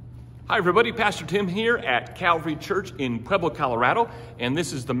Hi everybody, Pastor Tim here at Calvary Church in Pueblo, Colorado, and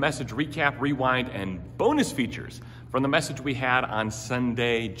this is the message recap, rewind, and bonus features from the message we had on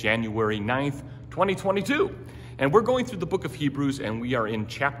Sunday, January 9th, 2022. And we're going through the book of Hebrews, and we are in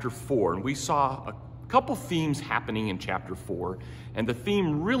chapter 4, and we saw a couple themes happening in chapter 4, and the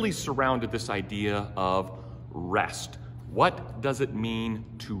theme really surrounded this idea of rest. What does it mean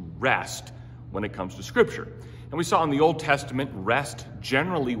to rest when it comes to Scripture? And we saw in the Old Testament, rest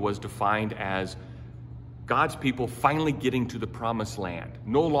generally was defined as God's people finally getting to the promised land,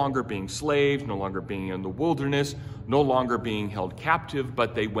 no longer being slaves, no longer being in the wilderness, no longer being held captive,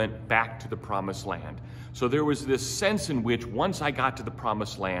 but they went back to the promised land. So there was this sense in which once I got to the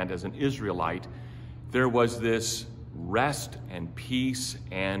promised land as an Israelite, there was this rest and peace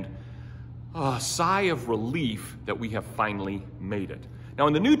and a sigh of relief that we have finally made it. Now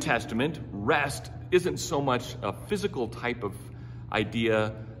in the New Testament, rest isn't so much a physical type of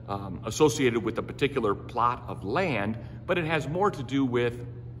idea associated with a particular plot of land, but it has more to do with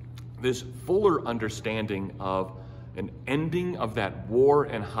this fuller understanding of an ending of that war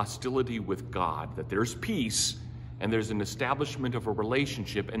and hostility with God, that there's peace and there's an establishment of a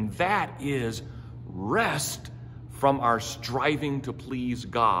relationship, and that is rest from our striving to please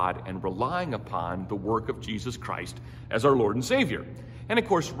God and relying upon the work of Jesus Christ as our Lord and Savior. And of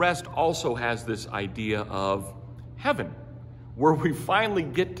course, rest also has this idea of heaven, where we finally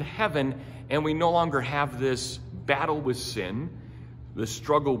get to heaven and we no longer have this battle with sin, this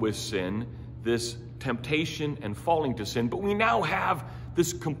struggle with sin, this temptation and falling to sin, but we now have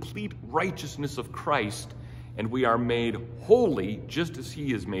this complete righteousness of Christ, and we are made holy just as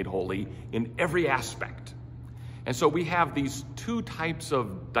He is made holy in every aspect. And so we have these two types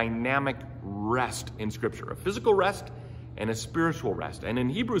of dynamic rest in Scripture, a physical rest and a spiritual rest. And in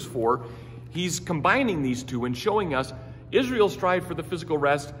Hebrews 4, he's combining these two and showing us Israel strived for the physical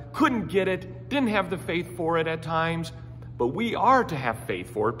rest, couldn't get it, didn't have the faith for it at times, but we are to have faith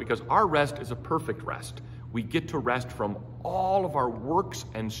for it because our rest is a perfect rest. We get to rest from all of our works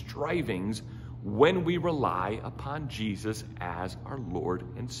and strivings when we rely upon Jesus as our Lord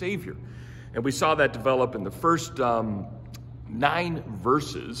and Savior. And we saw that develop in the first 9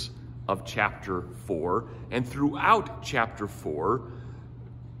 verses of chapter 4, and throughout chapter 4,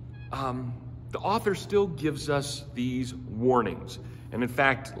 the author still gives us these warnings. And in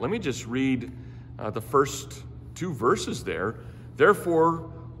fact, let me just read the first 2 verses there.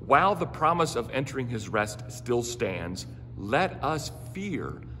 Therefore, while the promise of entering His rest still stands, let us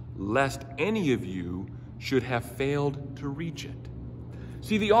fear lest any of you should have failed to reach it.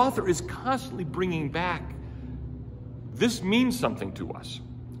 See, the author is constantly bringing back, this means something to us.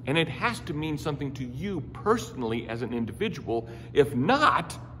 And it has to mean something to you personally as an individual. If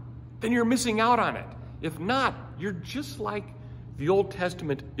not, then you're missing out on it. If not, you're just like the Old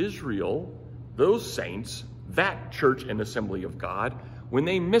Testament Israel, those saints, that church and assembly of God, when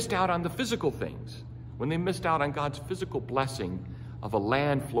they missed out on the physical things, when they missed out on God's physical blessing of a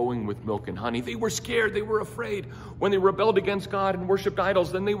land flowing with milk and honey. They were scared, they were afraid. When they rebelled against God and worshiped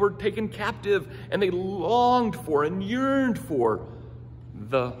idols, then they were taken captive, and they longed for and yearned for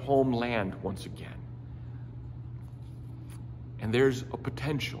the homeland once again. And there's a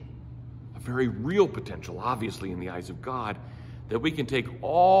potential, a very real potential, obviously in the eyes of God, that we can take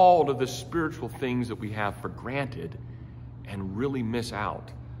all of the spiritual things that we have for granted and really miss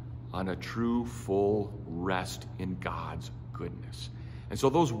out on a true, full rest in God's goodness. And so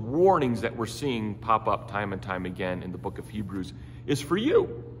those warnings that we're seeing pop up time and time again in the book of Hebrews is for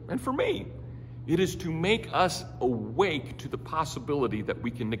you and for me. It is to make us awake to the possibility that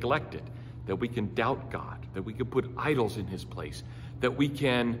we can neglect it, that we can doubt God, that we can put idols in His place, that we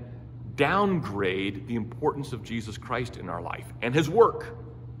can downgrade the importance of Jesus Christ in our life and His work.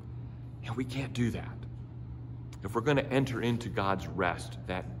 And we can't do that. If we're going to enter into God's rest,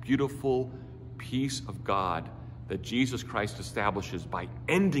 that beautiful peace of God that Jesus Christ establishes by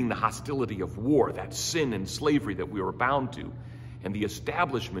ending the hostility of war, that sin and slavery that we were bound to, and the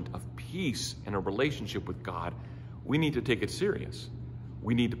establishment of peace and a relationship with God, we need to take it serious.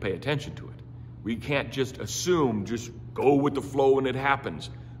 We need to pay attention to it. We can't just assume, just go with the flow and it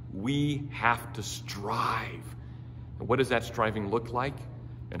happens. We have to strive. And what does that striving look like?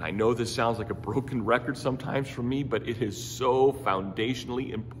 And I know this sounds like a broken record sometimes for me, but it is so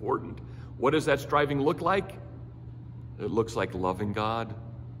foundationally important. What does that striving look like? It looks like loving God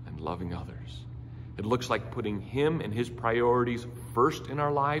and loving others. It looks like putting Him and His priorities first in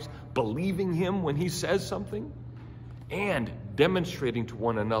our lives, believing Him when He says something, and demonstrating to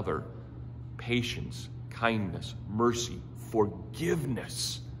one another patience, kindness, mercy,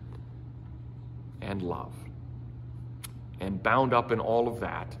 forgiveness, and love. And bound up in all of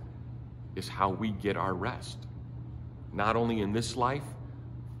that is how we get our rest. Not only in this life,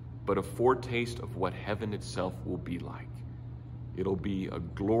 but a foretaste of what heaven itself will be like. It'll be a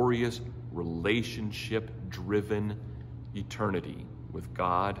glorious, relationship-driven eternity with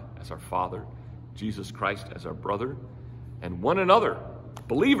God as our Father, Jesus Christ as our brother, and one another,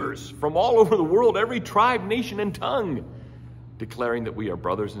 believers from all over the world, every tribe, nation, and tongue, declaring that we are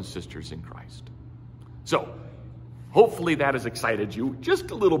brothers and sisters in Christ. So, hopefully that has excited you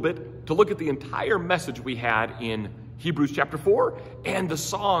just a little bit to look at the entire message we had in Hebrews chapter 4 and the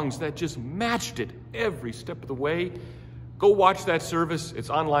songs that just matched it every step of the way. Go watch that service. It's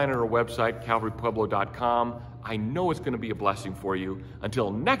online on our website, calvarypueblo.com. I know it's going to be a blessing for you.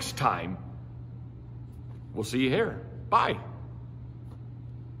 Until next time, we'll see you here. Bye.